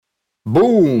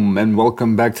Boom, and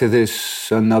welcome back to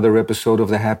this another episode of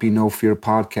the Happy No Fear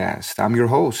podcast. I'm your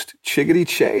host, Chiggity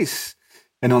Chase.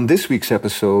 And on this week's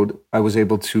episode, I was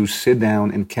able to sit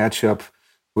down and catch up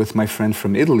with my friend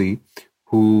from Italy,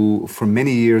 who for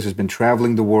many years has been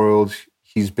traveling the world.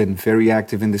 He's been very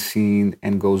active in the scene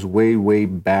and goes way, way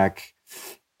back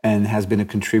and has been a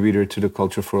contributor to the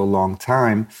culture for a long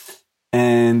time.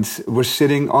 And we're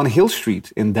sitting on Hill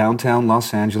Street in downtown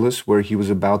Los Angeles, where he was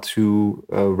about to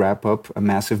wrap up a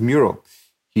massive mural.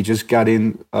 He just got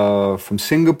in from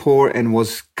Singapore and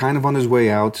was kind of on his way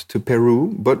out to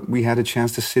Peru, but we had a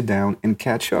chance to sit down and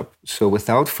catch up. So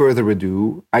without further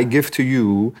ado, I give to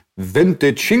you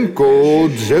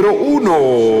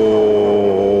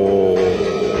 2501.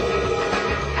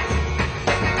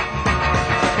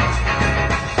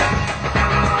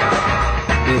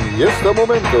 En este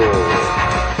momento,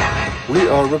 we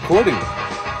are recording.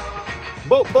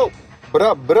 Bo,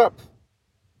 brap, brap.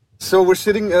 So we're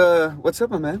sitting, what's up,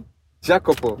 my man?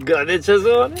 Jacopo. Grande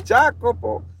Cesone.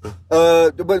 Jacopo.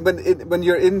 When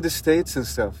you're in the States and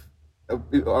stuff,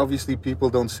 obviously people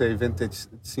don't say vintage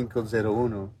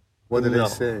 501. What do they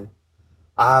say?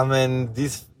 Man,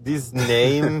 this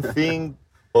name thing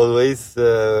always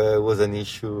was an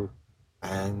issue.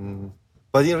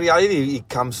 But in reality, it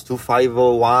comes to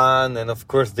 501, and of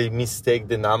course they mistake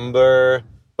the number.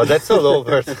 But that's all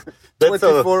over. That's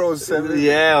 2407.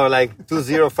 Yeah, or like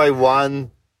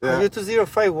 2051. Yeah. Are you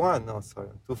 2051? No, sorry,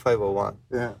 2501.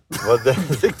 Yeah. But then,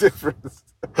 Big difference.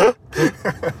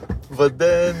 but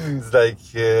then it's like,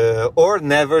 or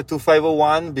never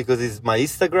 2501 because it's my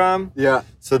Instagram. Yeah.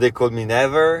 So they call me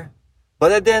Never.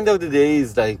 But at the end of the day,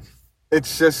 it's like,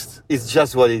 It's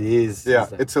just what it is. yeah,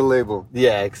 like, it's a label.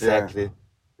 yeah, exactly.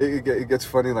 It gets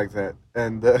funny like that.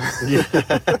 And Yeah.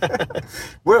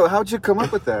 well, how'd you come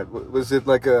up with that? Was it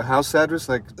like a house address?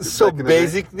 So back in the day?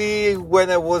 basically,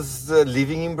 when I was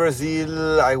living in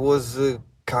Brazil, I was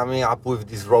coming up with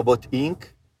this Robot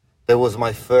Ink. That was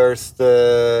my first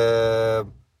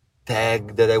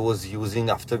tag that I was using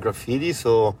after graffiti.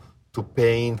 So to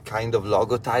paint kind of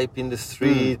logotype in the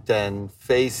street and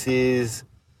faces,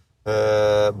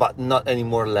 but not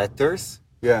anymore letters.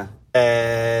 Yeah.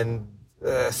 And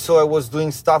so I was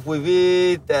doing stuff with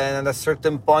it, and at a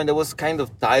certain point I was kind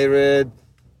of tired,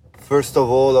 first of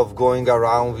all, of going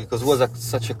around because it was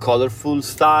such a colorful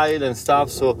style and stuff.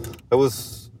 So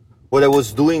what I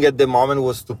was doing at the moment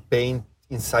was to paint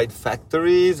inside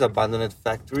factories, abandoned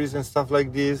factories and stuff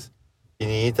like this in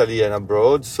Italy and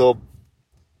abroad. So it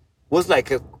was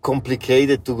like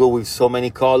complicated to go with so many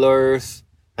colors.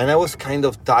 And I was kind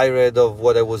of tired of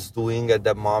what I was doing at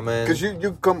that moment. Because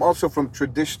you come also from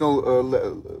traditional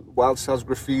Wild South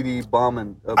graffiti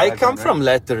bombing. I come from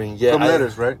lettering, yeah. From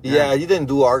letters, right? Yeah, I didn't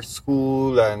do art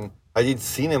school, and I did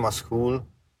cinema school.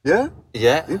 Yeah?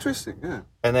 Yeah. Interesting, yeah.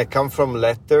 And I come from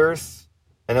letters,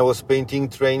 and I was painting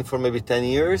train for maybe 10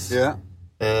 years. Yeah.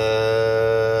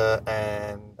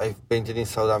 And I've painted in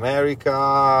South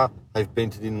America. I've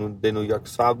painted in the New York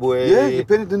subway. Yeah, you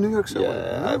painted the New York subway.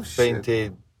 Yeah, Oh, I've shit.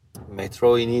 painted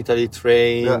metro in Italy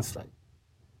trains.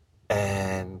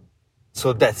 And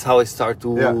so that's how I started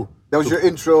to... Yeah. That was your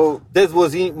intro That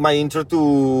was my intro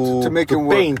to making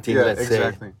work. painting, Yeah, let's say.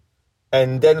 exactly.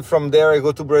 And then from there I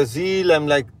go to Brazil. I'm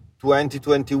like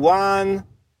 2021.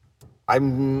 I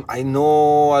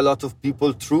know a lot of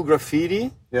people through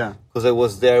graffiti Yeah. because I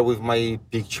was there with my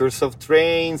pictures of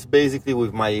trains, basically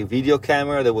with my video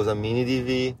camera. There was a mini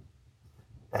DV.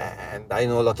 And I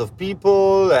know a lot of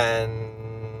people,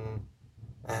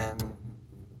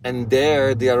 and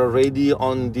there they are already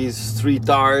on this street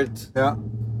art. Yeah.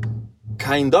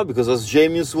 Kind of, because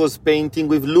Osgemius was painting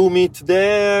with Lumit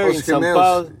there in São Osgemius,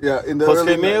 Paulo. yeah, in the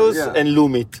early- Osgemius yeah. and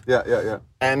Lumit. Yeah.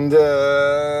 And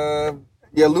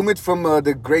Yeah, Lumit from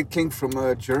the Great King from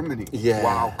Germany. yeah.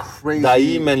 Wow, crazy.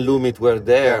 Daim and Lumit were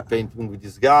there Yeah. painting with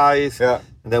these guys. Yeah.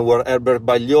 And then were Herbert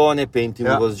Baglione painting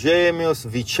Yeah. with Osgemius,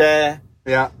 Vice.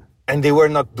 Yeah. And they were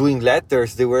not doing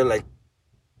letters, they were like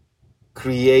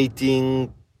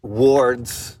creating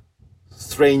words,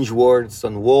 strange words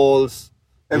on walls.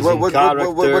 And using what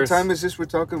characters. time is this we're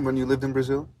talking when you lived in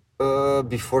Brazil?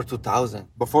 Before 2000.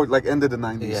 Before, like, end of the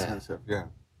 90s Yeah. and stuff. Yeah.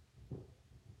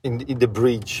 In the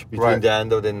bridge between Right. the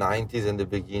end of the 90s and the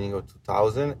beginning of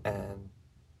 2000. And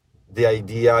the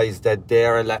idea is that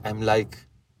there I'm like,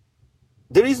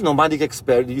 there is nomadic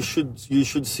experiment. You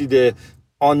should see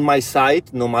on my site,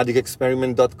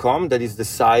 nomadicexperiment.com. That is the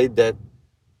site that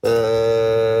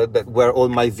where all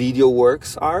my video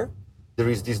works are. There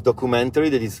is this documentary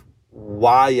that is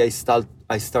why I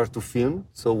start to film.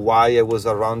 So why I was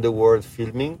around the world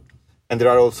filming. And there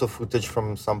are also footage from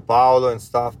São Paulo and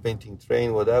stuff, painting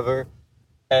train, whatever.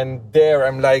 And there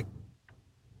I'm like,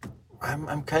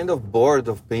 I'm kind of bored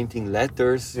of painting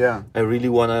letters. Yeah. I really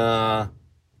wanna.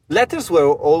 Letters were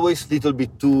always a little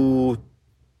bit too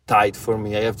tight for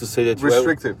me. I have to say that.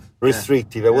 Restrictive.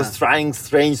 Restrictive. I was trying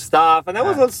strange stuff, and I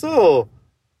was also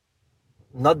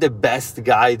not the best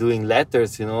guy doing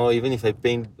letters. Even if I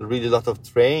paint really a lot of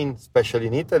train, especially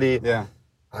in Italy. Yeah.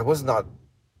 I was not.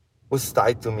 Was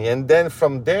tight to me, and then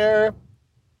from there,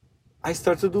 I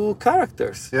started to do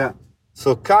characters. Yeah.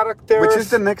 So characters, Which is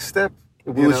the next step.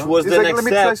 Which was It's the like, next let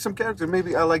me step. try some character.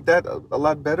 Maybe I like that a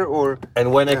lot better. Or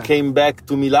And when I came back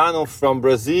to Milano from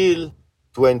Brazil,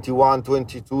 21,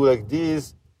 22, like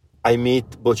this, I meet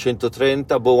Bo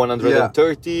 130, Bo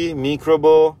 130,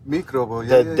 Microbo. Microbo,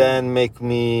 That then make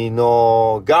me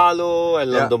know Gallo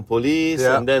and London Police,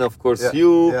 and then of course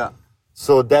you. Yeah.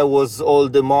 So that was all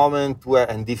the moment where,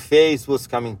 and the Face was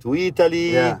coming to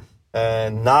Italy,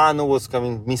 and Nano was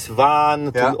coming, Miss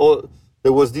Van.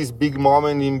 There was this big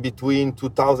moment in between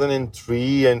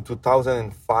 2003 and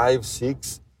 2005,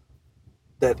 6,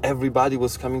 that everybody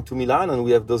was coming to Milan, and we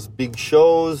have those big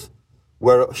shows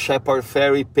where Shepard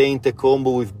Fairey paint a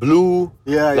combo with blue,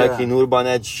 in Urban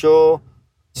Edge show.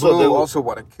 So blue also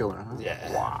what a killer, huh?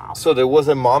 Yeah. Wow. So there was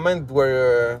a moment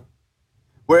where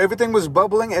everything was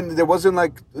bubbling, and there wasn't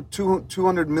like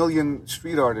 200 million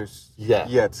street artists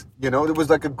yet. There was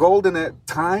like a golden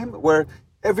time where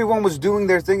everyone was doing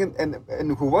their thing,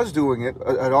 and who was doing it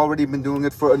had already been doing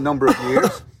it for a number of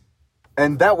years,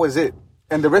 and that was it.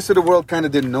 And the rest of the world kind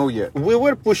of didn't know yet. We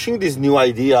were pushing this new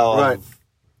idea of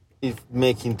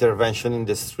make intervention in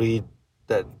the street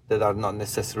that are not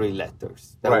necessarily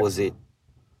letters. That was it.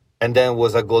 And then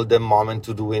was a golden moment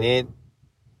to doing it.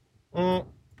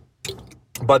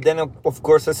 But then, of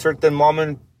course, a certain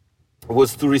moment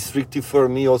was too restrictive for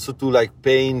me also to like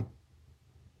paint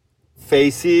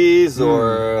faces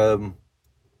or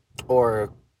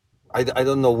I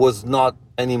don't know, was not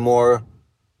anymore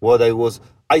what I was.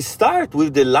 I start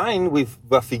with the line with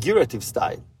a figurative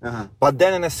style. But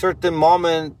then in a certain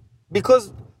moment,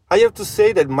 because I have to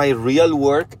say that my real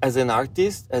work as an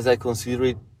artist, as I consider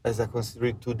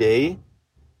it today,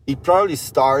 it probably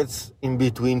starts in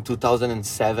between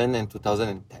 2007 and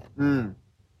 2010.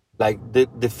 Like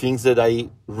the things that I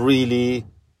really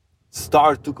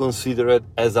start to consider it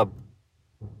as a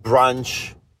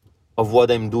branch of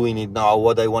what I'm doing it now,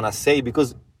 what I want to say,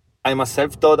 because I'm a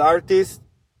self-taught artist.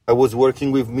 I was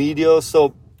working with media,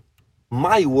 so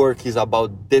my work is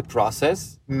about the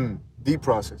process. The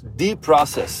process. The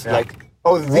process. Yeah. Like,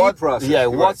 the process. Yeah,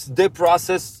 what's the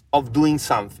process of doing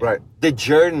something? Right. The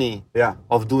journey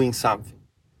of doing something.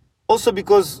 Also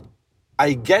because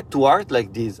I get to art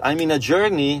like this. I'm in a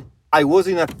journey. I was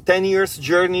in a 10 years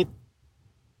journey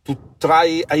to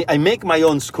try. I make my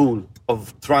own school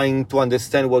of trying to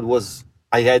understand what was.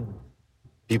 I had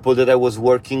people that I was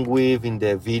working with in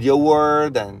the video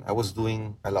world, and I was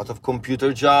doing a lot of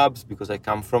computer jobs because I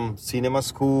come from cinema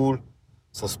school.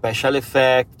 So special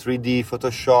effect, 3D,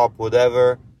 Photoshop,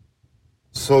 whatever.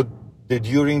 So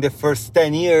during the first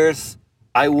 10 years,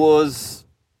 I was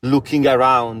looking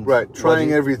around. Right,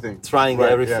 trying everything.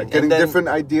 Everything. Getting different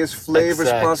ideas, flavors,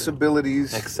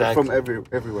 possibilities from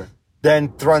everywhere.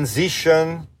 Then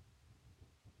transition,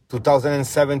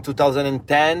 2007,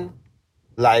 2010,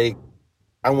 like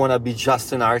I want to be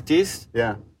just an artist.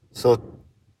 Yeah. So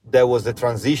there was the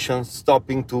transition, stop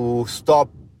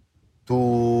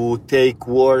to take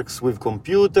works with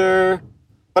computer.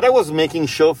 But I was making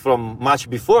show from much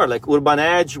before, like Urban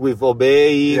Edge with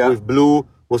Obey, with Blue,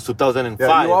 was 2005.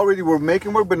 Yeah, you already were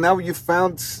making work, but now you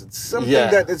found something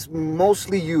that is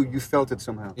mostly you. You felt it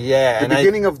somehow. Yeah. The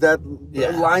beginning of that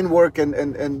line work and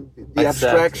the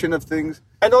abstraction of things.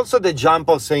 And also the jump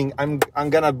of saying, I'm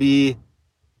going to be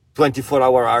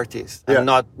 24-hour artist. I'm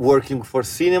not working for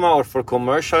cinema or for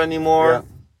commercial anymore.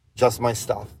 Just my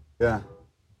stuff. Yeah.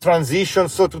 Transition,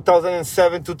 so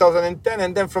 2007, 2010,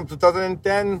 and then from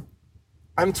 2010,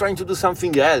 I'm trying to do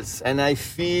something else. And I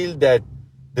feel that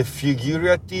the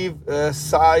figurative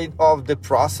side of the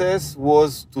process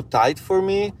was too tight for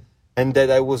me, and that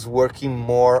I was working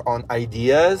more on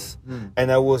ideas,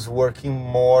 and I was working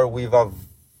more with a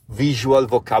visual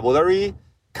vocabulary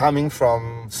coming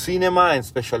from cinema and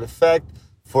special effect.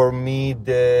 For me,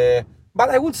 but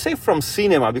I would say from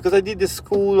cinema, because I did the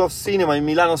school of cinema in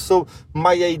Milano, so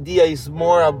my idea is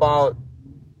more about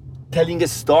telling a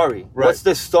story. Right. What's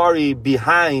the story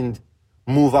behind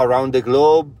Move Around the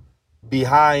Globe,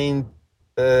 behind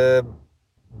the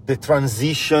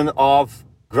transition of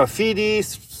graffiti,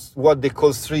 what they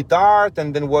call street art,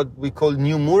 and then what we call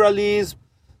new muralism.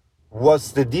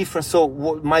 what's the difference? So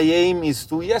my aim is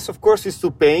to, yes, of course, is to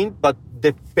paint, but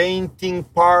the painting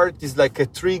part is like a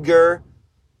trigger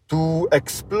to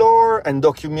explore and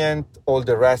document all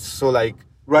the rest. So like,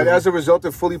 right, as a result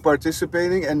of fully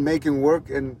participating and making work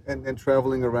and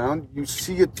traveling around, you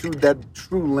see it through that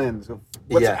true lens of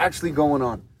what's actually going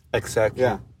on. Exactly.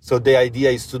 Yeah. So the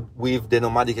idea is to, with the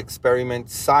nomadic experiment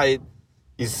side,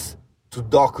 is to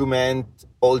document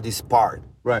all this part.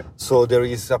 Right. So there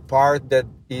is a part that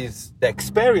is the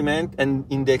experiment, and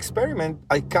in the experiment,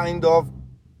 I kind of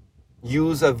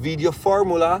use a video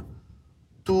formula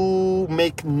to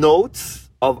make notes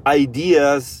of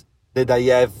ideas that I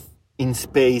have in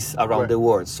space around the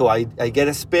world. So I get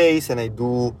a space and I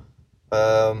do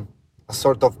a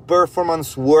sort of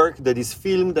performance work that is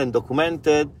filmed and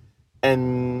documented,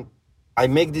 and I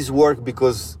make this work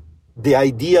because the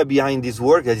idea behind this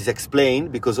work that is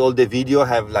explained, because all the video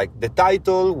have like the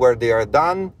title, where they are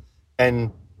done,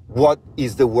 and what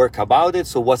is the work about it.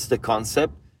 So what's the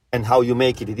concept and how you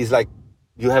make it. It is like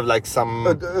you have like some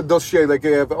a dossier, like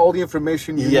you have all the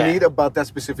information you need about that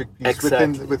specific piece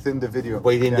within the video.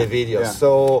 Within the video. Yeah.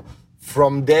 So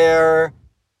from there,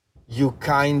 I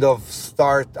kind of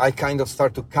start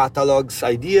to catalog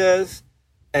ideas,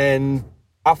 and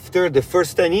after the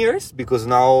first 10 years, because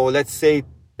now let's say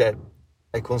that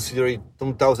I consider it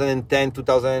 2010,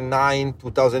 2009,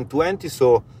 2020,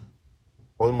 so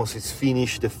almost it's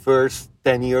finished the first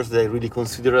 10 years that I really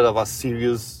consider it of a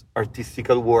serious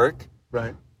artistical work.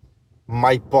 Right.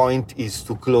 My point is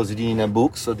to close it in a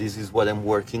book, so this is what I'm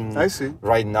working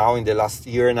right now in the last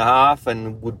year and a half,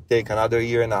 and would take another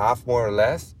year and a half more or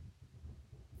less.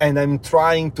 And I'm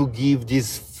trying to give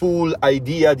this full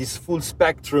idea, this full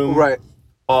spectrum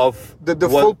of the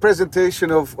full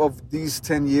presentation of these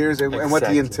 10 years and what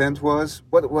the intent was,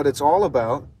 what it's all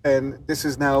about. And this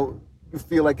is now, you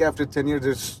feel like after 10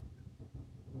 years,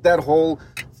 that whole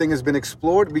thing has been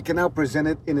explored. We can now present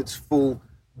it in its full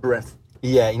breadth.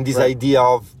 Yeah, in this idea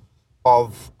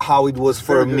of how it was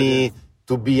for me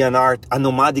to be a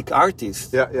nomadic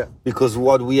artist. Yeah. Because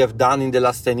what we have done in the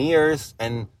last 10 years,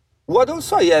 and what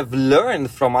also I have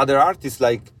learned from other artists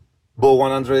like Bo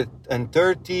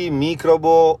 130,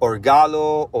 Microbo, or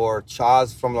Gallo, or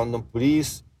Chaz from London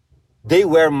Police, they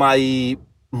were my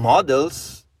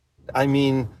models. I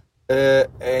mean,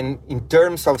 and in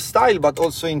terms of style, but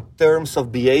also in terms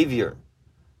of behavior.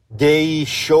 They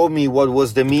show me what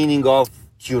was the meaning of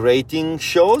curating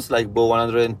shows like Bo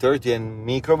 130 and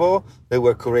Microbo. They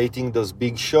were curating those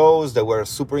big shows that were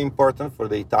super important for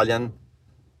the Italian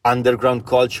underground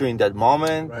culture in that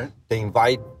moment. Right. They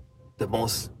invite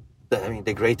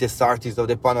the greatest artists of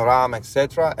the panorama,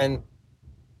 etc.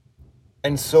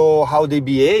 And so how they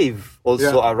behave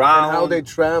also around, and how they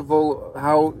travel,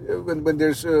 how when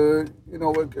there's a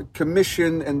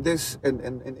commission and this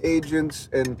and agents,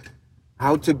 and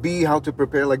how to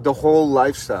prepare, like the whole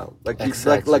lifestyle, like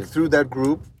like through that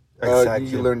group,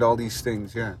 you learned all these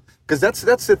things. Yeah, because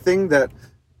that's the thing that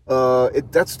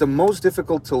that's the most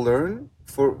difficult to learn.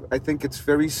 I think it's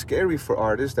very scary for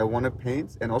artists that want to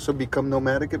paint and also become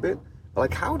nomadic a bit.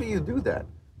 Like, how do you do that,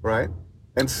 right?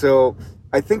 And so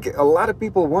I think a lot of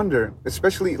people wonder,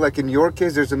 especially like in your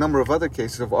case, there's a number of other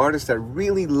cases of artists that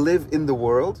really live in the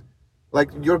world. Like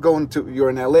you're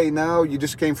in LA now, you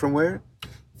just came from where?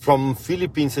 From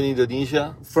Philippines and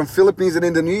Indonesia. From Philippines and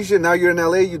Indonesia, now you're in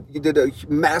LA, you did a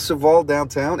massive wall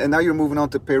downtown, and now you're moving on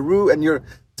to Peru, and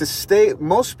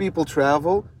most people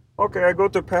travel. Okay, I go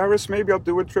to Paris, maybe I'll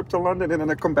do a trip to London, and then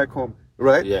I come back home,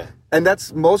 right? Yeah. And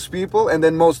that's most people, and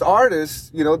then most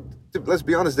artists, let's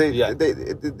be honest, they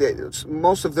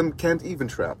most of them can't even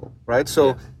travel, right?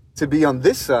 So to be on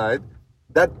this side,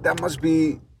 that must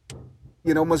be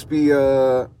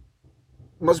a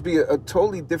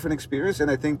totally different experience,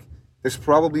 and I think there's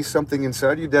probably something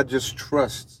inside you that just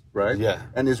trusts, right? Yeah.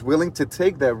 And is willing to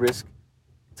take that risk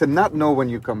to not know when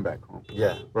you come back home.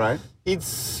 Yeah. Right?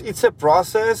 It's a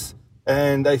process,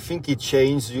 and I think it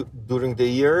changed during the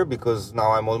year, because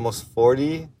now I'm almost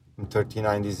 40, I'm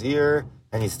 39 this year,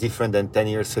 and it's different than 10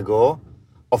 years ago.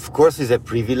 Of course, it's a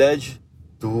privilege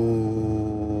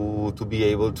to be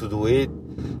able to do it.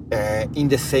 In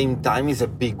the same time, it's a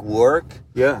big work.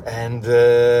 Yeah. And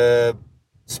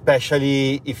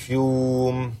especially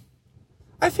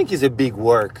I think it's a big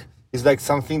work. It's like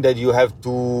something that you have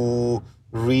to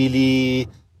really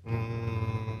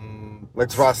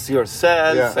trust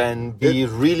yourself and be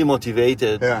really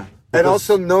motivated. Yeah. And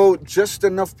also know just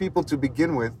enough people to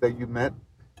begin with that you met.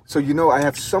 So, I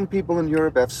have some people in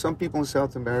Europe, I have some people in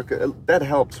South America. That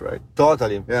helps, right?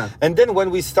 Totally. Yeah. And then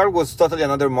when we start was totally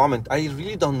another moment. I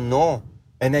really don't know.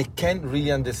 And I can't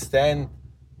really understand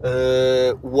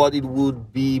what it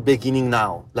would be beginning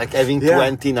now, like having Yeah.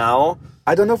 20 now.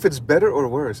 I don't know if it's better or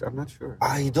worse. I'm not sure.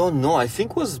 I don't know. I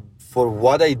think was for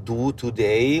what I do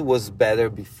today was better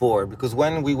before, because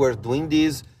when we were doing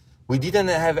this, we didn't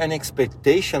have any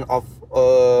expectation of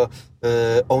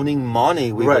owning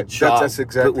money with a Right. job, That's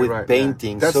exactly with right. yeah.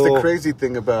 painting. That's so the crazy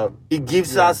thing about it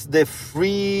gives us the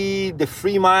free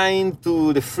mind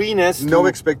to the freeness. no to,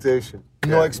 expectation.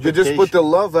 No You just put expectation. the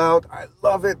love out. I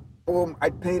love it. Boom. I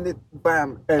paint it. Bam.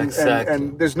 Exactly. And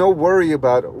there's no worry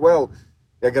about, well,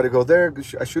 I got to go there.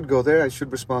 I should go there. I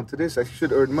should respond to this. I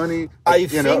should earn money. I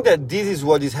think that this is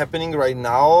what is happening right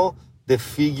now. The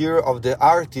figure of the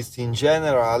artist in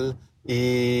general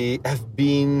have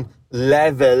been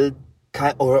leveled,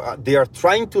 or they are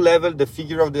trying to level the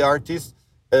figure of the artist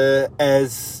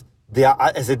as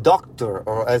a doctor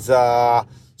or as a.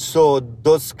 So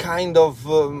those kind of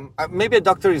maybe a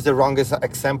doctor is the wrongest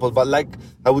example, but like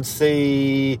I would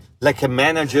say like a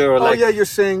manager or Oh, like yeah.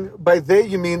 You're saying by they,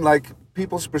 you mean like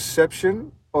people's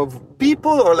perception of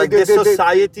people or like they- the they-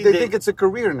 society. They think it's a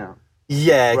career now.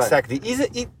 Yeah, Right. exactly.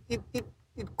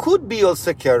 It could be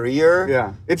also a career.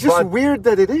 Yeah, it's just but weird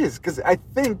that it is, because I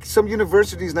think some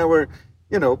universities now are,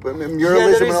 muralism yeah,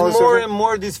 there and all is this more stuff. and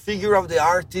more this figure of the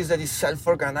artist that is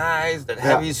self-organized, that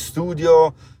have Yeah. his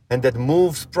studio and that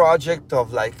moves project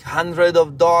of like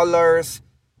 $100s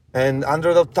and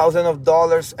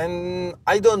 $100,000. And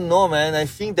I don't know, man. I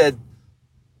think that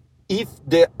if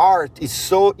the art is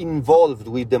so involved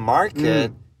with the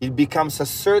market, it becomes a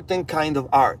certain kind of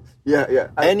art. Yeah, yeah.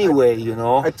 Anyway,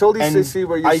 I totally And see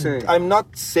what you're saying. I'm not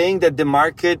saying that the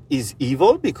market is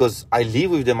evil, because I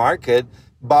live with the market,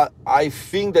 but I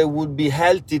think that it would be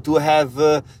healthy to have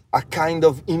a kind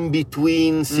of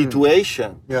in-between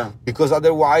situation. Yeah. Because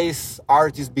otherwise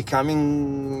art is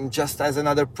becoming just as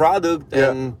another product.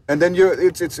 And And then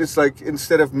it's like,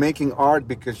 instead of making art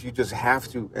because you just have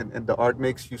to, and the art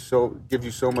gives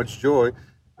you so much joy.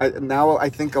 Now I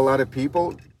think a lot of people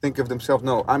think of themselves,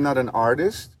 no, I'm not an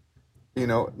artist.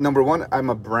 Number one, I'm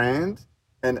a brand,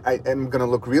 and I am going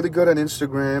to look really good on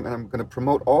Instagram, and I'm going to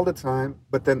promote all the time,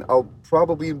 but then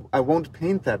I won't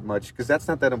paint that much, because that's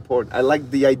not that important. I like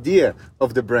the idea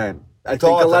of the brand. I think a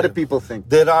lot Totally. of people think.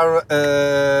 there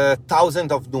are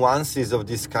thousands of nuances of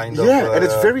this kind of... Yeah, and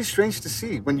it's very strange to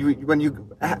see when you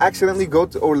accidentally go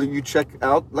to, or you check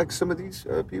out like some of these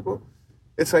people.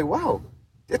 It's like, wow,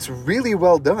 it's really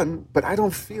well done, but I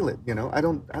don't feel it. I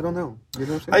don't know. You know what I'm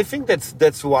saying? I think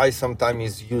that's why sometimes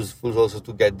it's useful also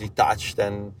to get detached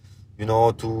and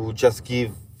to just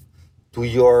give to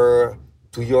your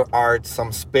art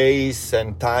some space and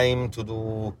time to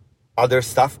do other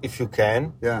stuff if you can.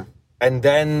 Yeah. And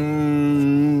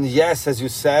then yes, as you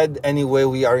said, anyway,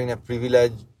 we are in a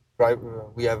privilege.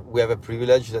 We have a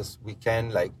privilege that we can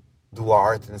like do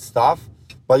art and stuff.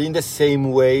 But in the same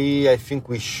way, I think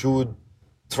we should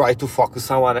try to focus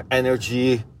our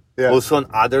energy also on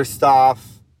other stuff,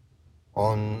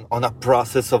 on a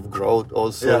process of growth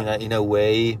also in a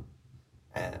way.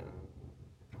 And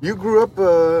You grew up,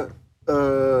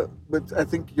 but I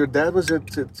think your dad was a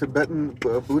Tibetan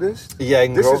Buddhist. Yeah,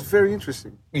 This is very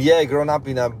interesting. Yeah, I grown up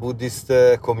in a Buddhist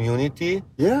community.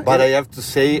 Yeah, but yeah. I have to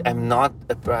say, I'm not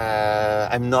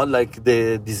like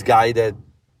this guy that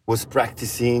was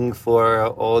practicing for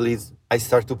all his. I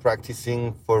started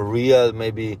practicing for real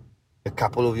maybe a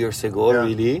couple of years ago,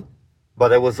 really.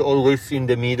 But I was always in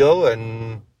the middle,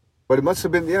 and But it must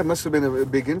have been a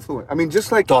big influence. I mean, just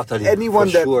like Totally, anyone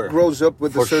for that sure. grows up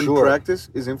with a For certain sure. practice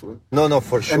is influenced. no,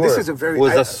 for sure. And this is a very-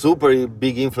 was I- a super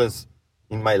big influence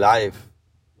in my life.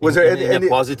 Was in, there in any a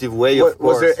positive way, of course.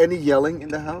 Was there any yelling in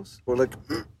the house, or like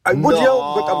I would No. yell,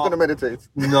 but I'm gonna meditate,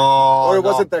 No, or it no.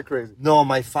 wasn't that crazy? No,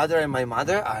 my father and my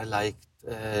mother are like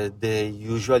the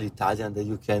usual Italian that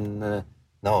you can.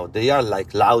 No, they are like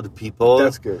loud people.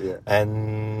 That's good, yeah.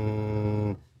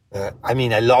 And I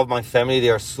mean, I love my family.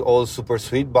 They are all super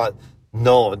sweet, but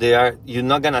no, they are. You're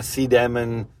not gonna see them,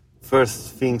 and first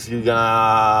things you're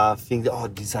gonna think, oh,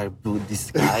 these are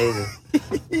Buddhist guys.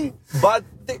 But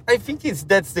I think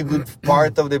that's the good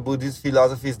part of the Buddhist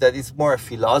philosophy, is that it's more a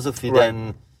philosophy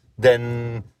Right.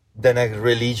 than a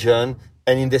religion.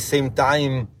 And in the same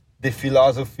time, the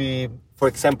philosophy, for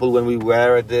example, when we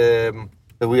were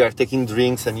we are taking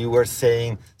drinks and you were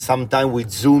saying sometimes we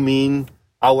zoom in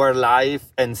our life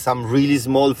and some really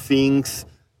small things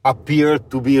appear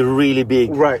to be really big.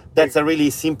 Right. That's a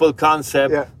really simple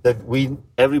concept that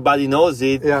everybody knows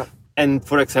it. Yeah. And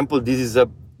for example, this is a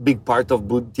big part of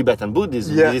Tibetan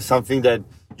Buddhism. Yeah. This is something that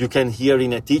you can hear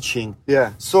in a teaching.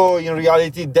 Yeah. So in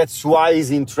reality, that's why it's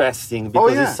interesting,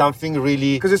 because it's something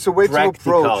really because it's a way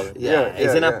practical. to approach.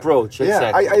 It's an approach.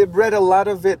 Exactly. I read a lot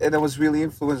of it, and I was really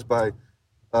influenced by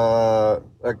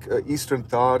Eastern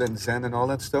thought and Zen and all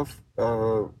that stuff.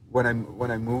 When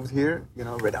I moved here, I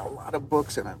read a lot of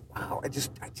books, and I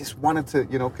just wanted to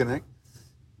connect.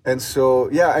 And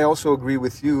so I also agree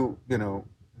with you.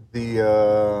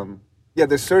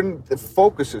 There's certain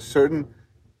focuses, certain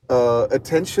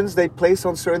attentions they place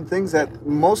on certain things that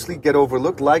mostly get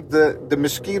overlooked, like the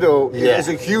mosquito is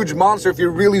a huge monster if you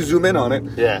really zoom in on it.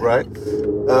 Right.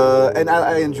 And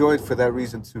I enjoy it for that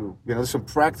reason too. There's some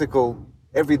practical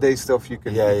everyday stuff you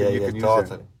can use.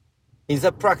 Totally. It's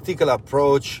a practical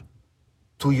approach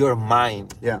to your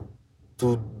mind. Yeah.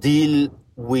 To deal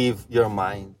with your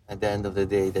mind at the end of the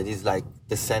day. That is like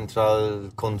the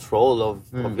central control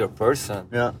of your person.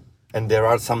 Yeah. And there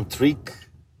are some tricks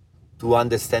to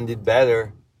understand it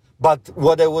better. But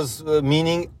what I was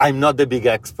meaning, I'm not the big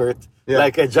expert. Yeah.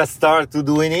 Like I just started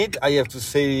doing it. I have to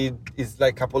say it's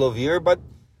like a couple of years, but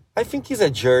I think it's a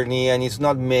journey, and it's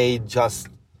not made just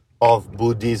of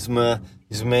Buddhism.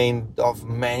 It's made of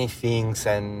many things,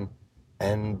 and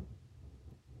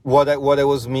what I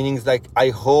was meaning is like I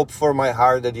hope for my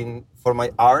art that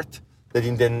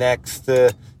in the next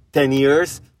 10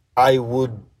 years I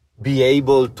would be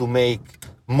able to make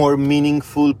more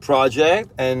meaningful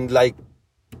project and like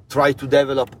try to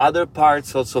develop other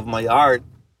parts also of my art,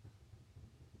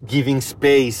 giving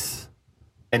space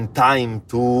and time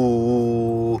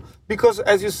to, because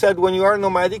as you said, when you are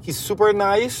nomadic, it's super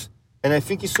nice, and I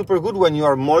think it's super good when you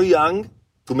are more young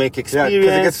to make experience. Yeah,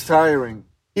 because it gets tiring.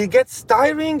 It gets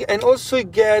tiring, and also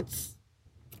it gets,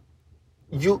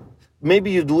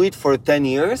 maybe you do it for 10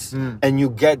 years and you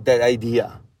get that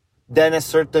idea. Then at a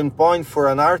certain point for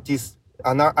an artist,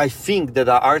 I think that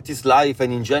an artist's life,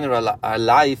 and in general a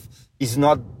life, is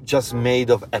not just made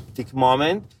of epic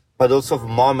moment, but also of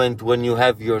moment when you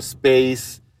have your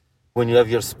space,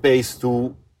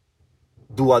 to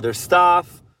do other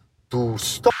stuff, to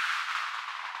stop.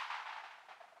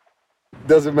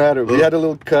 Doesn't matter. We had a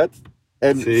little cut,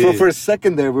 and for a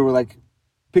second there, we were like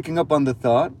picking up on the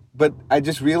thought, but I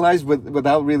just realized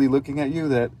without really looking at you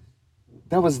that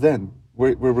was then.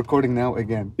 We're recording now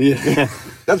again. Yeah.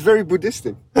 That's very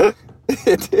Buddhistic.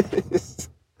 It is.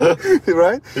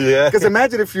 Right? Yeah. Because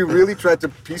imagine if you really tried to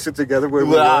piece it together where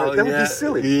we were. That would be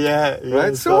silly. Yeah.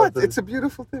 Right? So what? It's a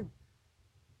beautiful thing.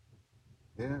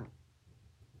 Yeah.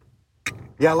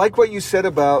 Yeah, I like what you said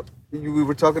about, we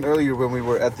were talking earlier when we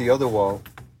were at the other wall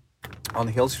on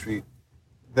Hill Street,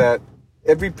 that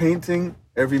every painting,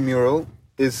 every mural,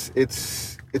 it's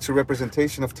a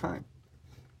representation of time.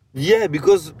 Yeah,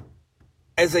 because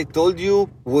as I told you,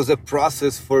 was a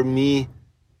process for me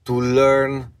to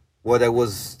learn what I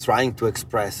was trying to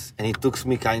express. And it took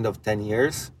me kind of 10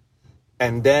 years.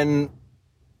 And then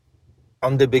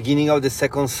on the beginning of the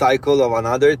second cycle of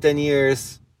another 10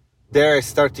 years, there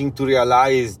starting to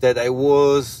realize that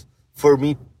for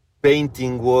me,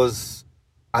 painting was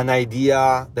an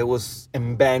idea that was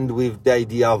embedded with the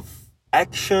idea of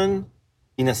action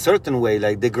in a certain way.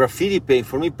 Like the graffiti paint,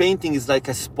 for me, painting is like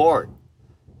a sport.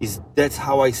 That's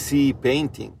how I see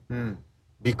painting.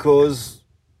 Because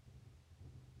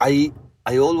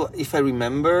if I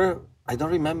remember, I don't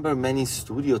remember many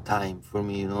studio time for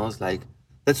me, it's like,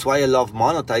 that's why I love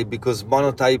monotype, because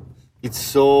monotype, it's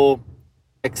so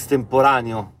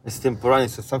extemporaneo,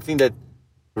 so something that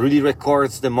really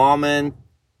records the moment.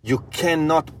 You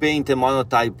cannot paint a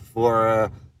monotype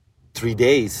for 3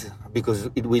 days because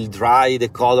it will dry the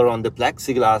color on the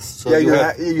plexiglass. So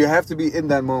you have to be in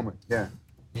that moment. Yeah.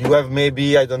 You have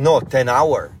maybe, 10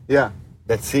 hours. Yeah.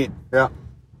 That's it. Yeah.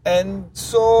 And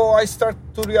so I start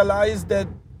to realize that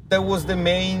was the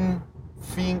main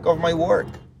thing of my work.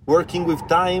 Working with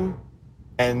time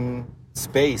and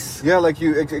space. Yeah, like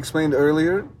you explained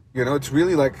earlier, it's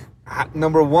really like,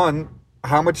 number one,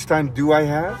 how much time do I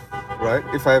have, right?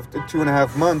 If I have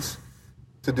 2.5 months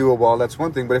to do a wall, that's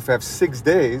one thing. But if I have 6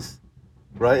 days,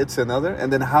 right, it's another. And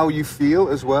then how you feel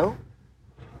as well.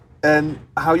 And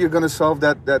how you're going to solve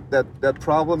that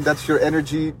problem. That's your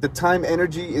energy. The time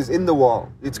energy is in the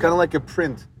wall. It's kind of like a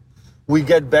print. We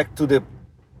get back to the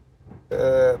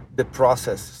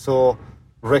process. So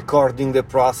recording the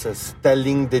process,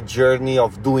 telling the journey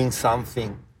of doing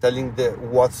something, telling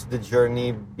what's the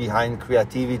journey behind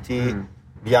creativity,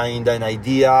 behind an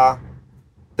idea.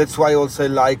 That's why also I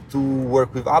like to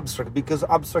work with abstract, because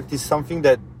abstract is something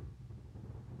that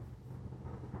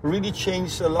really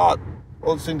changed a lot.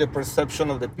 Also in the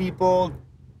perception of the people.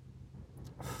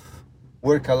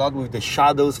 Work a lot with the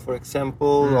shadows, for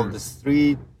example, of the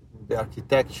street, the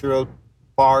architectural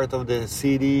part of the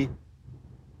city,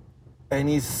 and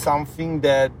it's something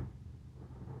that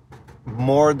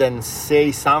more than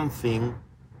say something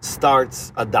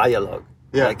starts a dialogue.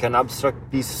 Yeah. Like an abstract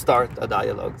piece start a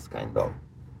dialogue, kind of.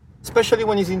 Especially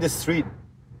when it's in the street.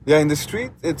 Yeah, in the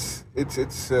street, it's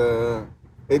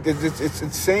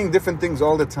saying different things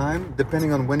all the time,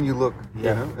 depending on when you look. Yeah.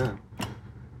 You know? Yeah.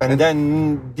 And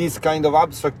then this kind of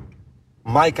abstract,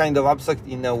 my kind of abstract,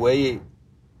 in a way,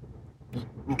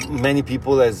 many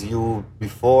people, as you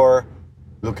before,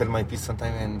 look at my piece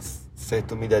sometimes and say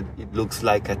to me that it looks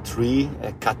like a tree,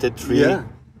 a cutted tree. Yeah.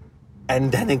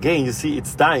 And then again, you see,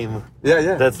 it's time.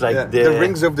 Yeah. That's like the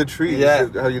rings of the tree. Yeah.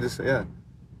 How you just say, yeah.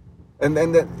 And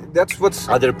that's what's...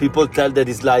 Other people tell that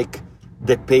it's like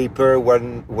the paper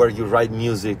where you write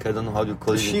music. I don't know how you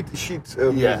call it. Sheet.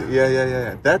 Yeah.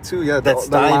 Yeah. That too. Yeah. That's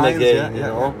the time lines, again, yeah. you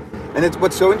know. And it's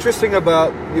what's so interesting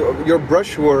about your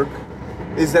brush work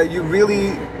is that you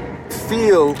really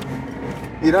feel.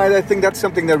 You know, I think that's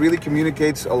something that really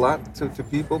communicates a lot to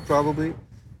people. Probably.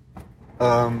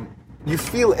 You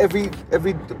feel every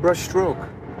brush stroke.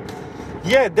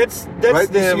 Yeah, that's Right?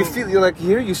 the... You feel, you're like,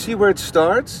 here, you see where it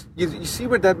starts, you see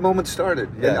where that moment started,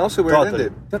 and also where totally. it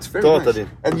ended. That's very Totally.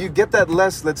 nice. And you get that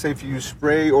less, let's say, if you use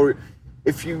spray or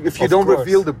if you Of don't course.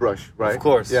 reveal the brush, right? Of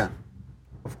course. Yeah.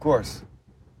 Of course.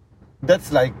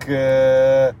 That's like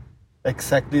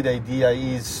exactly the idea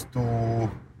is to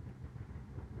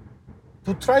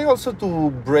try also to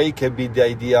break a bit the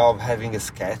idea of having a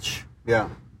sketch. Yeah.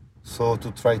 So to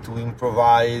try to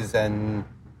improvise and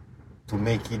to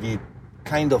make it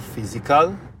kind of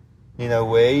physical in a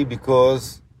way,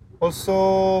 because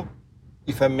also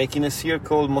if I'm making a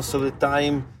circle, most of the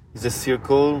time it's a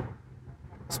circle,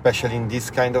 especially in this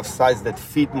kind of size, that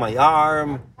fit my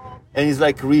arm, and it's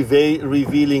like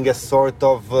revealing a sort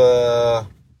of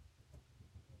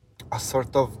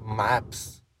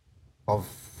maps of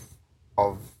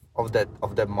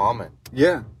that moment.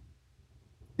 Yeah.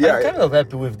 I'm kind of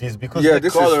happy with this because Yeah, the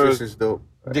color. this is dope.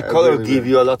 The I color really, give really-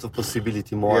 you a lot of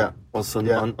possibility more, Yeah. also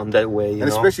Yeah. on that way, you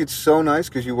And know? especially it's so nice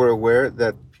because you were aware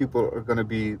that people are going to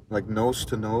be like nose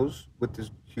to nose with this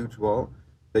huge wall.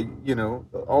 That, you know,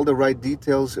 all the right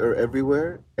details are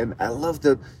everywhere. And I love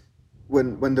that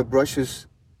when the brushes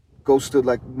goes to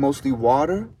like mostly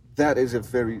water, that is a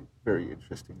very, very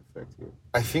interesting effect here.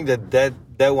 I think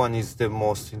that one is the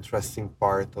most interesting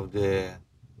part of this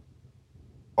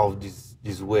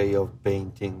way of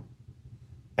painting.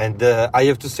 And I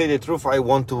have to say the truth, I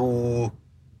want to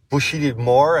push it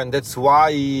more, and that's why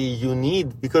you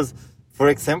need, because, for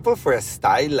example, for a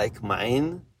style like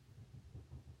mine,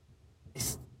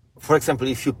 for example,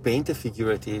 if you paint a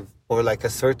figurative or like a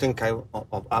certain kind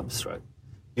of abstract,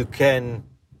 you can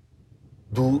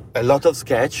do a lot of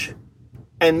sketch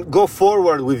and go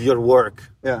forward with your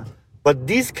work. Yeah. But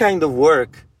this kind of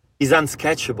work is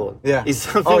unsketchable. Yeah. It's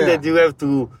something Oh, yeah. that you have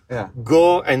to Yeah.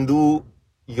 go and do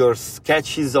your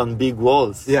sketches on big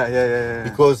walls. Yeah.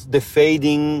 Because the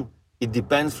fading, it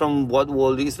depends from what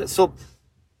wall it is. So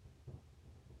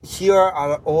here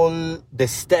are all the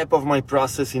step of my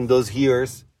process in those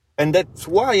years. And that's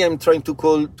why I'm trying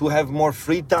to have more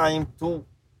free time to...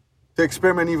 To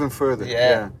experiment even further.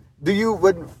 Yeah. Do you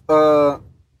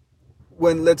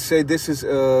when let's say this is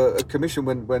a commission,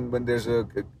 when there's a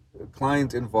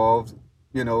client involved,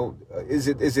 you know, is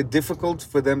it difficult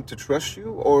for them to trust you,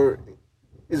 or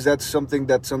is that something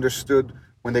that's understood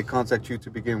when they contact you to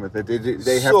begin with?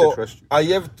 They have to trust you. I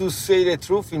have to say the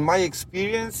truth. In my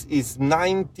experience, is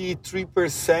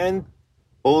 93%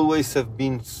 always have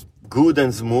been good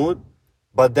and smooth.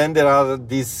 But then there are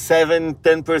these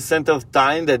 7-10% of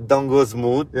time that don't go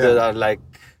smooth, that are like,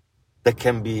 that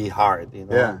can be hard, you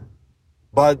know. Yeah.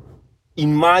 But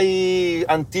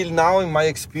until now, in my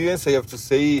experience, I have to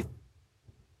say,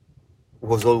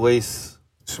 was always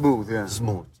Smooth, yeah.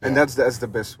 smooth. And yeah. that's the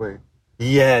best way.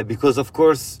 Yeah, because of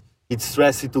course it's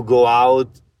stressy to go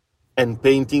out and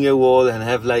painting a wall and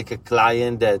have like a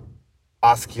client that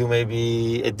asks you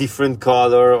maybe a different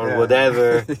color or Yeah.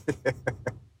 whatever.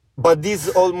 But this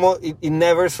it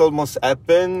never almost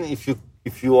happen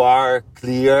if you are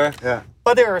clear. Yeah.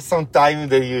 But there are some times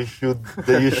that you should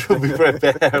be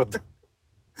prepared.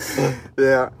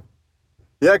 Yeah.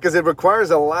 Yeah, because it requires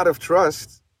a lot of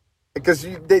trust. Because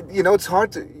it's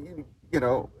hard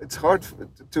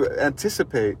to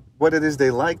anticipate what it is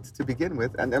they liked to begin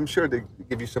with, and I'm sure they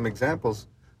give you some examples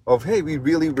of, hey, we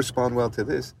really respond well to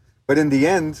this. But in the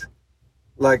end,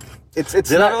 like it's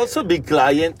There not, are also big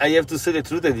clients. I have to say the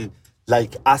truth, that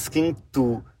like asking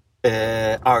to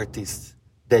artists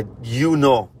that you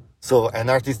know. So an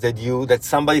artist that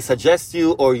somebody suggests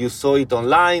you, or you saw it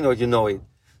online, or you know it.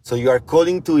 So you are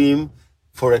calling to him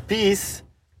for a piece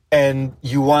and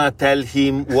you want to tell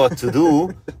him what to do,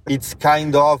 it's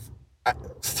kind of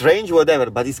strange, whatever,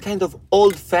 but it's kind of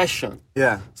old-fashioned.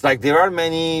 Yeah. It's like there are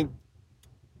many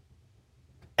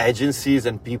agencies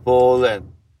and people and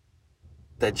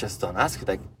that just don't ask you.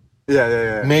 Like,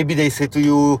 maybe they say to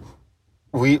you,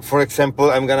 for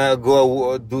example, I'm gonna go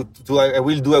I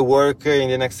will do a work in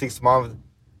the next 6 months,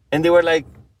 and they were like,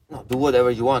 no, do whatever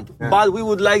you want, but we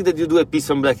would like that you do a piece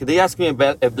on black. They asked me a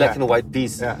black and white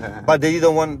piece, but they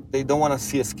don't want to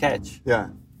see a sketch. Yeah.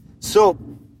 So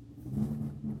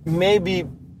maybe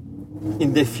in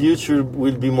the future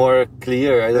will be more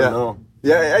clear. I don't know.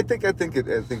 Yeah, I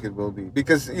think it will be,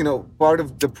 because part of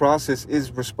the process is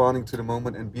responding to the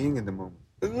moment and being in the moment.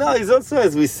 No, it's also,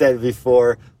 as we said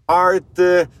before, art.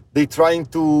 They trying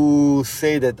to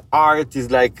say that art is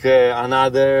like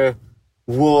another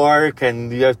work, and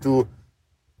you have to.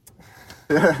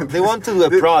 They want to do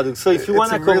a product. So if you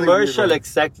want a commercial really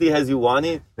exactly as you want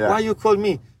it, why you call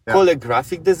me? Call a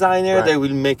graphic designer, they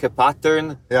will make a pattern,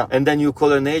 and then you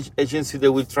call an agency,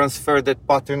 they will transfer that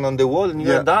pattern on the wall, and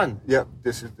you're done. Yeah,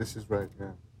 this is right.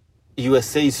 Yeah.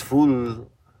 USA is full.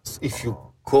 If you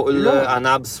call an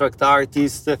abstract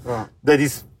artist that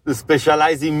is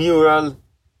specialized in mural,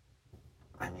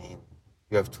 I mean,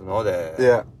 you have to know that.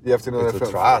 Yeah, you have to know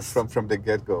that from the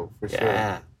get-go, for sure.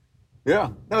 Yeah.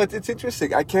 No, it's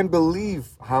interesting. I can't believe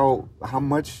how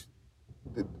much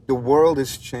the world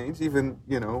has changed. Even,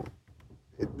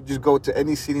 just go to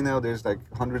any city now, there's like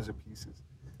hundreds of pieces.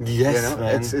 Yes,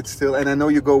 man. It's still, and I know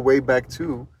you go way back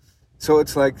too. So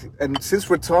it's like, and since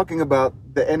we're talking about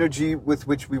the energy with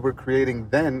which we were creating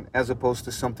then, as opposed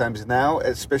to sometimes now,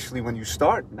 especially when you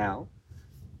start now,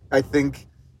 I think,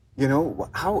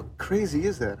 how crazy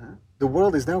is that, huh? The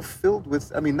world is now filled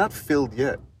with, not filled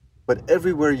yet, but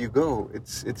everywhere you go,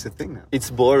 it's a thing now. It's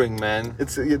boring, man.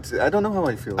 It's. I don't know how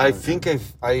I feel. I think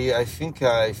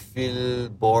I feel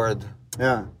bored.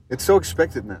 Yeah, it's so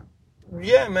expected now.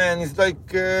 Yeah, man. It's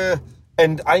like,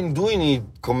 and I'm doing it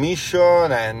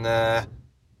commission, and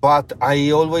but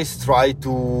I always try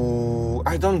to.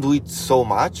 I don't do it so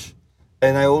much,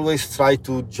 and I always try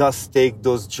to just take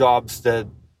those jobs that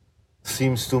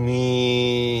seems to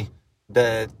me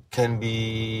that can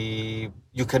be.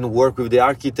 You can work with the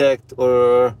architect,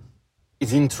 or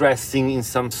it's interesting in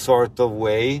some sort of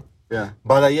way. Yeah.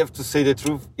 But I have to say the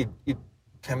truth, it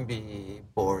can be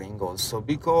boring also,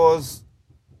 because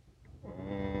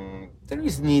there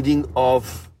is needing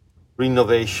of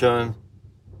renovation,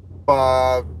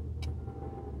 but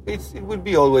it will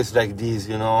be always like this,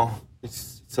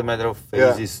 It's a matter of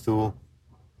phases too.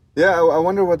 Yeah, I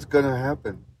wonder what's gonna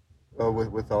happen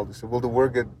with all this. Will the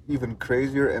work get even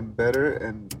crazier and better,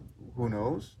 and who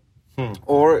knows?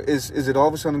 Or is it all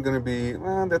of a sudden going to be,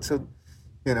 well,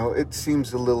 it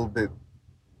seems a little bit,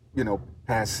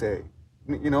 passé.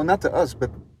 Not to us,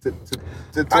 but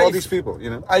to all these people,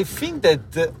 I think that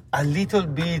a little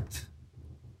bit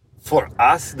for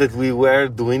us that we were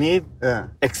doing it,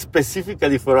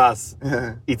 specifically for us,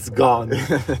 it's gone.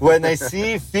 When I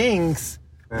see things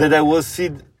that I was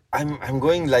seeing, I'm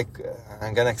going like,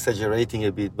 I'm gonna exaggerating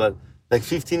a bit, but like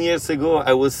 15 years ago,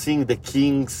 I was seeing the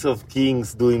kings of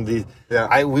kings doing this.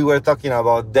 Yeah. We were talking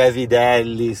about David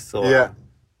Ellis or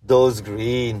those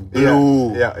green,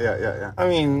 blue. Yeah. I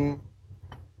mean,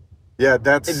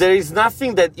 that's... There is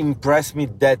nothing that impressed me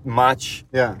that much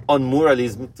on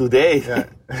muralism today.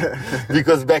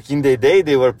 Because back in the day,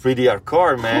 they were pretty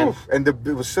hardcore, man. And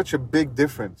it was such a big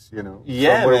difference,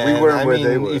 Yeah, from where we were and where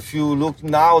they were. If you look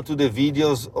now to the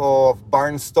videos of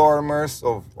Barnstormers,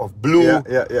 of Blue.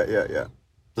 Yeah.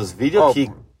 Those videos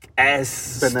kick ass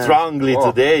strongly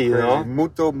today,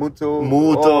 Muto.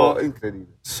 Incredible.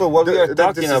 So what we are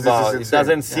talking about, it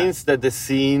doesn't seem that the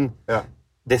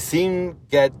scene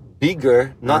get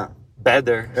bigger, not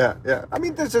better. Yeah. I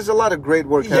mean, there's a lot of great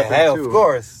work happening too. Of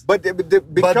course. But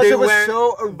because it was so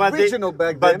original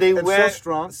back then, and so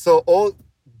strong. So all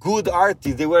good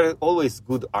artists, they were always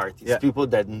good artists, people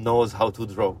that knows how to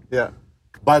draw. Yeah.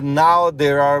 But now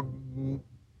there are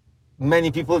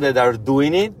many people that are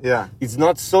doing it. Yeah. It's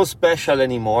not so special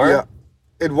anymore. Yeah.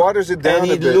 It waters it down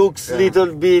and a bit. It looks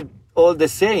little bit all the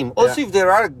same. Also, if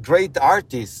there are great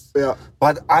artists. Yeah.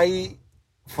 But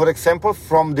for example,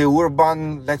 from the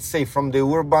urban,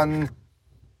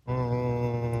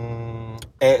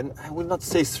 and I will not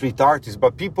say street artists,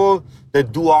 but people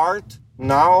that do art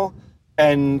now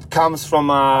and comes from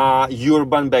a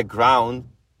urban background,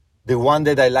 the one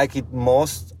that I like it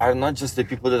most are not just the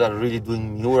people that are really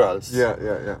doing murals. Yeah.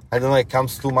 I don't know, it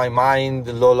comes to my mind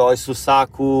Loloi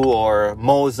Susaku or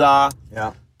Moza.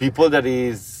 Yeah. People that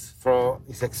is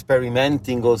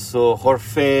experimenting also,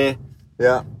 Jorge.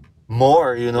 Yeah.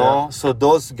 more, you know. So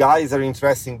those guys are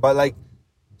interesting, but like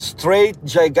straight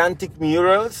gigantic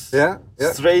murals,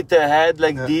 straight ahead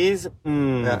like this.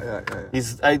 And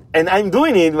I'm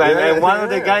doing it. I'm one of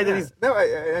the guys that is. No,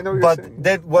 I know. But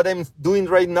that what I'm doing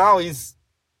right now is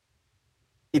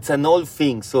it's an old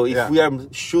thing. So if we are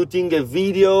shooting a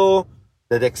video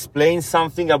that explains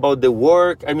something about the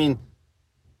work, I mean,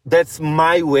 that's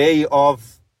my way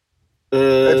of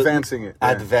advancing it.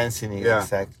 Advancing it,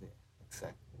 exactly.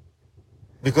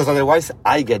 Because otherwise,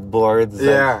 I get bored.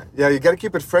 Yeah. You got to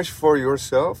keep it fresh for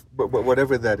yourself, but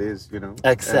whatever that is, you know.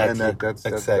 Exactly. And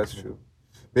that's true.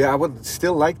 But yeah, I would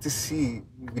still like to see.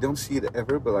 We don't see it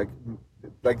ever, but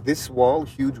like this wall,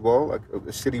 huge wall, like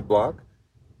a city block,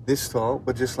 this tall,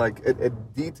 but just like a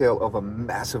detail of a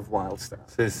massive wild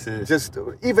stuff. Just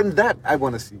even that I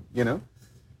want to see. You know,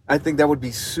 I think that would be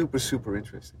super, super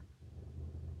interesting.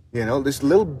 You know, there's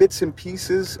little bits and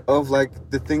pieces of like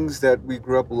the things that we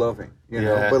grew up loving, you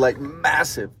know, but like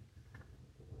massive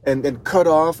and cut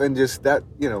off and just that,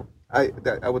 you know, I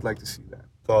would like to see that.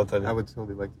 Totally. I would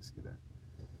totally like to see that.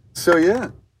 So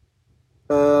yeah,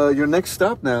 your next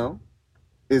stop now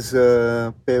is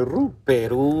Peru.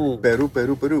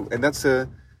 And that's a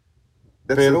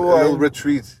little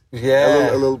retreat.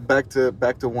 Yeah. A little back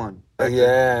to one. I'm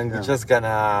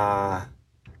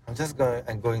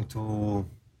going to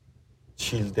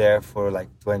chill there for like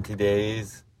 20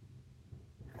 days,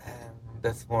 and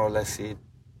that's more or less it.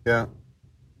 Yeah.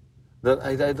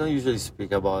 I don't usually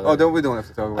speak about it. Oh, we don't have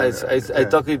to talk about it. I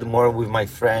talk it more with my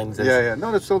friends. Yeah.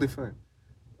 No, that's totally fine.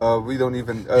 We don't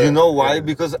even... you know why? Yeah.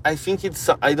 Because I think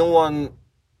I don't want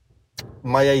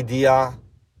my idea...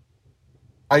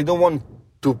 I don't want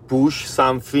to push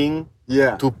something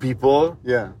to people.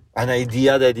 Yeah. An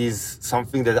idea that is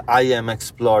something that I am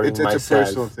exploring myself. It's a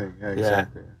personal thing. Yeah,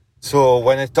 exactly. Yeah. So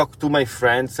when I talk to my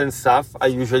friends and stuff, I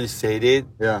usually say it.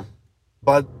 Yeah.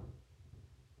 But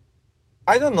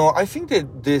I don't know. I think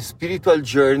that the spiritual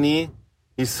journey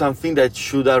is something that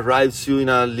should arrive to you in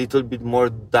a little bit more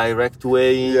direct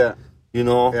way. Yeah. You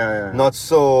know, not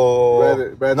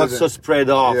so so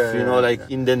spread off.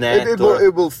 In the net. It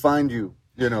will find you.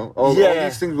 You know, all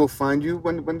these things will find you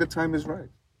when the time is right.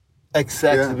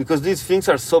 Exactly, because these things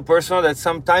are so personal that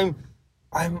sometimes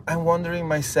I'm wondering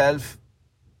myself.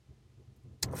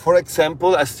 For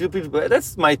example,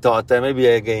 that's my thought. Maybe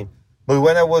again, but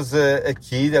when I was a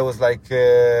kid, I was like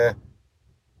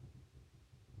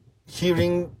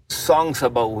hearing songs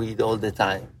about weed all the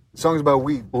time. Songs about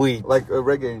weed, like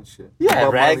reggae and shit. Yeah,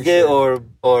 about reggae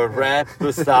or rap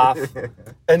stuff.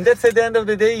 And that's at the end of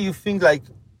the day, you think like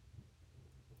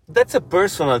that's a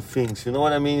personal thing. You know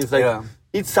what I mean? It's like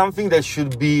it's something that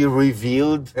should be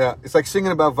revealed. Yeah, it's like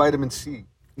singing about vitamin C.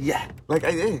 Yeah, like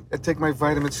I take my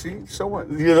vitamin C. So what?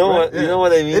 You know what? You know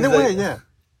what I mean? In a way, yeah.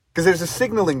 Because there's a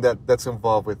signaling that's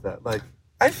involved with that. Like,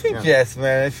 I think yes,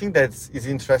 man. I think it's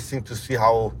interesting to see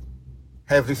how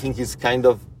everything is kind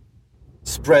of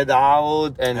spread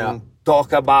out and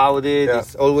talk about it. Yeah.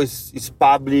 It's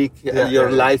public.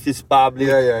 Your life is public.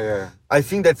 Yeah. I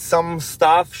think that some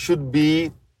stuff should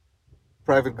be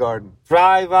private garden,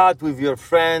 private with your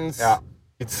friends. Yeah,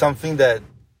 it's something that.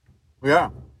 Yeah.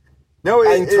 No,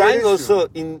 I'm trying also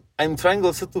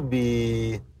to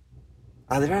be.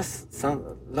 There are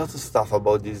lots of stuff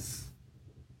about this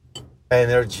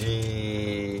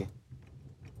energy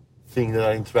thing that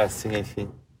are interesting, I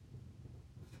think.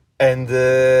 And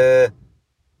the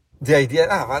idea.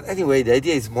 But anyway, the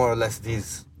idea is more or less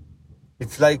this.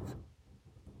 It's like.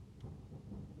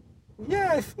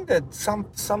 Yeah, I think that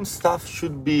some stuff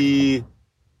should be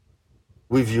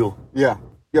with you. Yeah,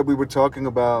 we were talking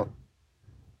about.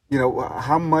 You know,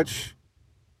 how much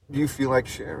do you feel like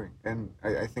sharing? And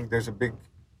I think there's a big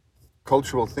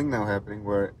cultural thing now happening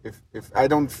where if I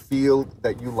don't feel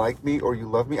that you like me or you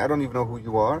love me, I don't even know who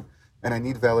you are, and I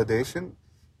need validation.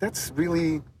 It's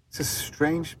a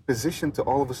strange position to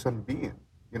all of a sudden be in.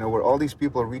 You know, where all these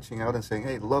people are reaching out and saying,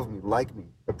 hey, love me, like me,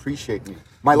 appreciate me.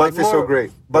 My life is so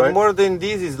great. But more than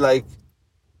this is like,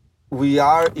 we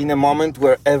are in a moment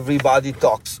where everybody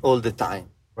talks all the time.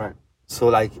 Right. So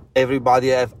like everybody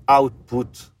have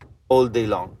output all day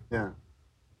long. Yeah.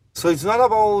 So it's not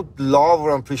about love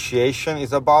or appreciation.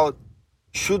 It's about,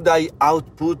 should I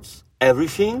output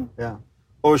everything? Yeah.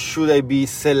 Or should I be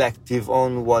selective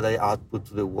on what I output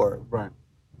to the world? Right.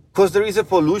 Because there is a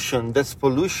pollution. That's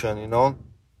pollution, you know.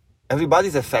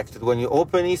 Everybody's affected. When you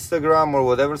open Instagram or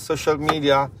whatever social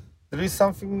media, there is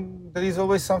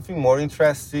always something more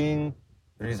interesting.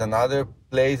 There is another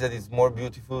place that is more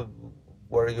beautiful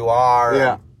where you are.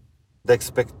 Yeah. The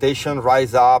expectation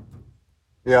rise up.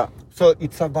 Yeah. So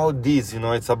it's about this, you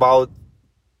know. It's about,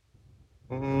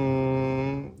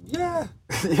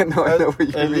 You know, I know what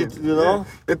you mean. You know?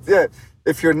 Yeah.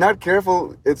 If you're not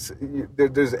careful,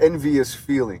 there's envious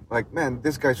feeling. Like, man,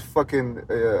 this guy's fucking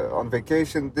on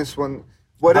vacation. This one,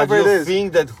 whatever but it you is.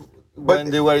 think that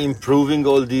when they were improving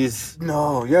all these...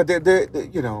 No, yeah, they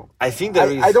you know. I think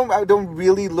there is... I don't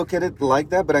really look at it like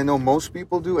that, but I know most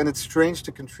people do, and it's strange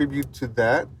to contribute to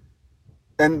that.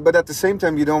 But at the same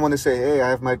time, you don't want to say, hey, I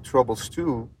have my troubles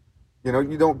too. You know,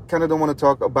 you don't want to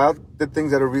talk about the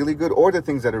things that are really good or the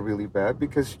things that are really bad,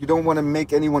 because you don't want to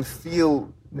make anyone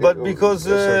feel. But because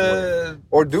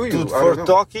or do you? For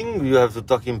talking, you have to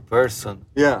talk in person.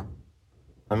 Yeah.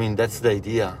 I mean, that's the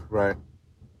idea. Right.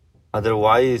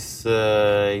 Otherwise,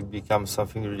 it becomes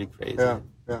something really crazy.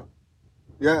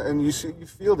 Yeah, and you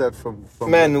feel that from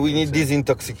man, we need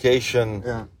disintoxication.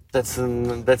 Yeah.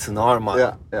 That's normal.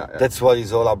 Yeah. That's what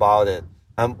it's all about it.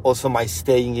 Also, my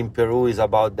staying in Peru is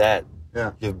about that.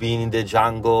 Yeah. You've been in the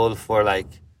jungle for like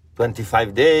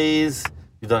 25 days.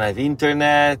 You don't have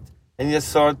internet, and you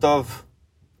sort of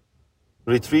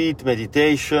retreat,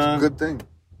 meditation. It's a good thing.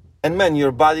 And man,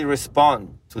 your body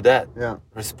respond to that. Yeah.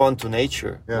 Respond to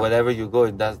nature. Yeah. Wherever you go,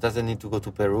 it doesn't need to go to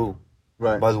Peru.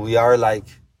 Right. But we are like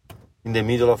in the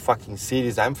middle of fucking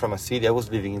cities. I'm from a city. I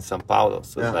was living in São Paulo,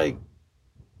 so it's like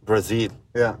Brazil.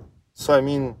 Yeah. So I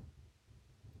mean,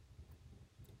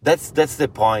 that's the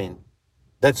point.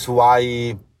 That's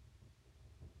why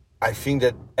I think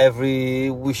that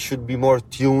we should be more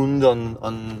tuned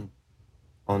on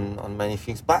many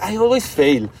things. But I always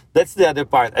fail. That's the other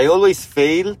part. I always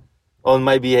fail on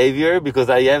my behavior because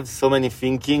I have so many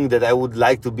thinking that I would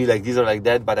like to be like this or like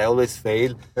that, but I always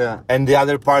fail. Yeah. And the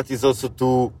other part is also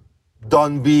to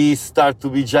start to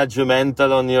be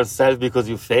judgmental on yourself because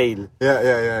you fail.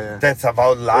 Yeah. That's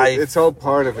about life. It's all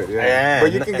part of it. Yeah.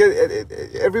 But you can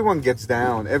everyone gets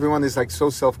down. Everyone is like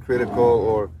so self-critical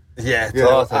or. Yeah,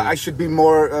 totally. I should be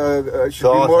more. Be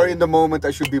more in the moment.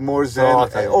 I should be more zen,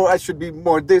 or I should be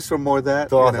more this or more that.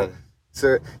 Totally. You know?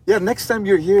 So yeah, next time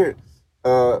you're here,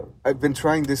 I've been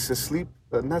trying this sensory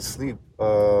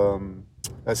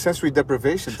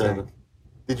deprivation tank.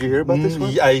 Did you hear about this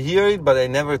one? I hear it, but I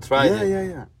never tried it.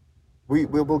 Yeah. We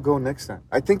will go next time.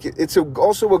 I think it's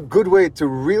also a good way to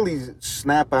really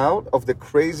snap out of the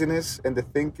craziness and the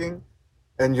thinking,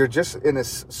 and you're just in a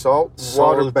salt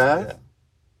water bath.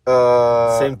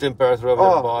 Same temperature of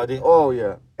your body. Oh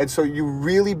yeah, and so you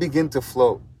really begin to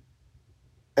float,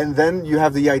 and then you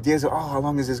have the ideas of how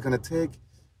long is this gonna take?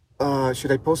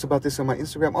 Should I post about this on my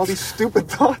Instagram? All these stupid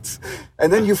thoughts,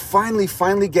 and then you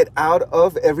finally get out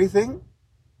of everything,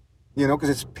 you know,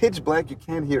 because it's pitch black, you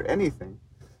can't hear anything,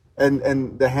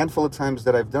 and the handful of times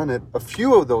that I've done it, a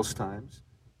few of those times,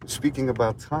 speaking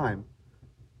about time.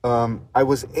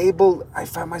 I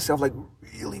found myself like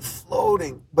really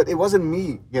floating, but it wasn't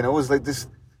me, you know, it was like this,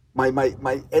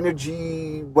 my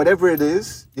energy, whatever it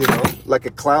is, you know, like a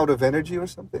cloud of energy or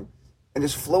something, and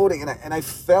just floating. And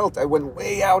I went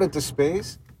way out into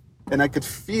space, and I could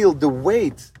feel the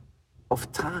weight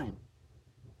of time.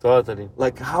 Totally.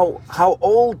 Like how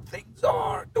old things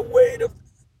are, the weight of,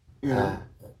 you know,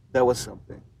 that was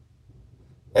something.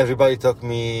 Everybody talked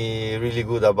me really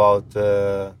good about,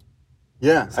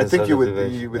 I think you would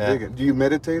dig it. Do you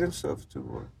meditate and stuff too?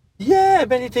 Or? Yeah, I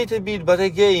meditate a bit, but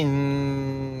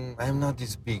again, I'm not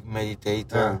this big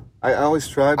meditator. I always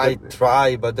try. I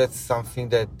try, but that's something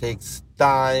that takes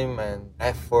time and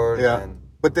effort. Yeah.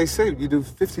 But they say you do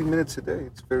 15 minutes a day.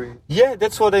 It's very... Yeah,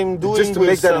 that's what I'm doing. Just to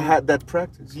make that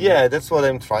practice. Yeah, that's what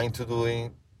I'm trying to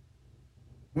do.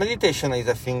 Meditation is,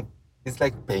 I think, it's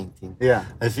like painting. Yeah.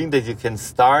 I think that you can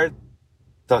start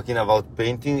talking about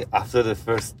painting after the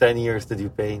first 10 years that you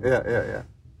paint. Yeah.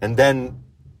 And then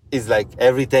it's like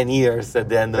every 10 years at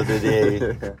the end of the day.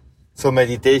 Yeah. So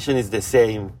meditation is the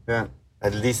same. Yeah.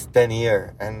 At least 10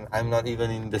 years. And I'm not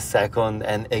even in the second.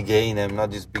 And again, I'm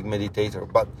not this big meditator.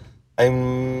 But I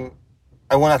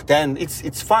want to attend.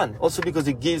 It's fun. Also because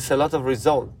it gives a lot of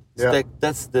result. Yeah.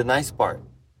 That's the nice part.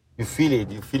 You feel it.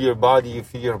 You feel your body. You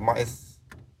feel your mind.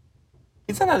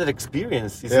 It's another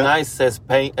experience. It's nice as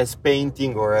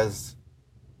painting or as...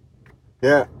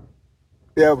 Yeah.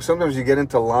 Sometimes you get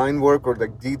into line work or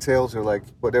like details or like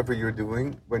whatever you're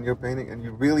doing when you're painting, and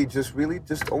you really just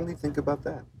only think about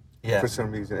that for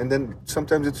some reason. And then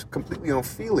sometimes it's completely on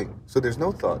feeling, so there's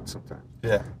no thought sometimes.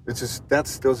 Yeah. It's just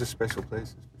those are special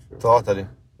places for sure. Totally.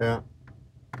 Yeah.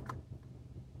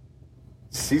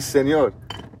 Si, señor.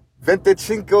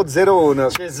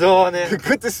 2501. Cesone.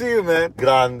 Good to see you, man.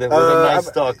 Grande. It was a nice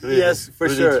talk. Really. Yes, for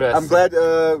really sure. I'm glad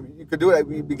you could do it.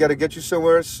 We got to get you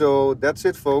somewhere. So that's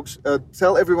it, folks.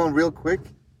 Tell everyone real quick,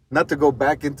 not to go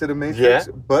back into the matrix,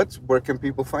 but where can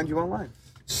people find you online?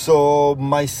 So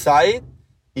my site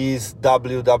is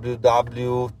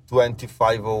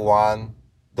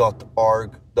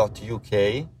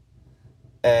www.2501.org.uk,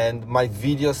 and my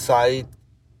video site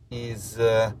is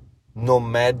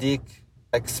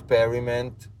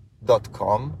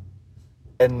nomadicexperiment.com,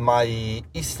 and my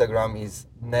Instagram is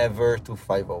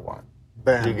never2501.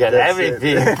 Bam, You get that's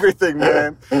everything. it. Everything,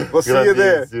 man. We'll see you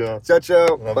there. Bravissimo. Ciao,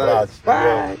 ciao. Un Bye. abbraccio.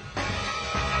 Bye.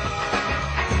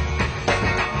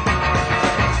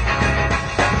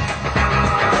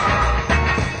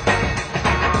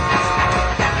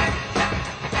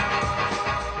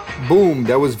 Boom,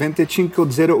 that was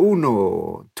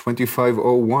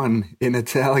 2501 in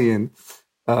Italian.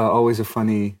 Always a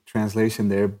funny translation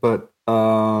there. But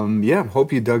yeah,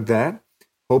 hope you dug that.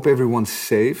 Hope everyone's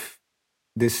safe.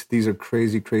 These are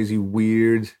crazy, crazy,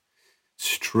 weird,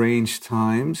 strange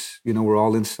times. You know, we're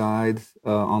all inside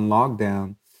on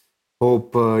lockdown.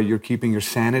 Hope you're keeping your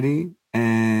sanity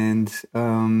and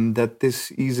that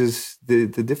this eases the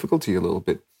difficulty a little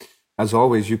bit. As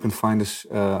always, you can find us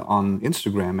on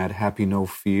Instagram at Happy No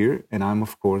Fear, and I'm,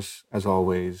 of course, as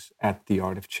always, at The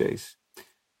Art of Chase.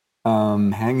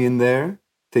 Hang in there.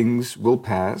 Things will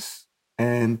pass,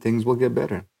 and things will get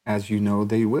better. As you know,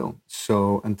 they will.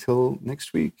 So until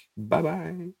next week,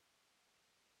 bye-bye.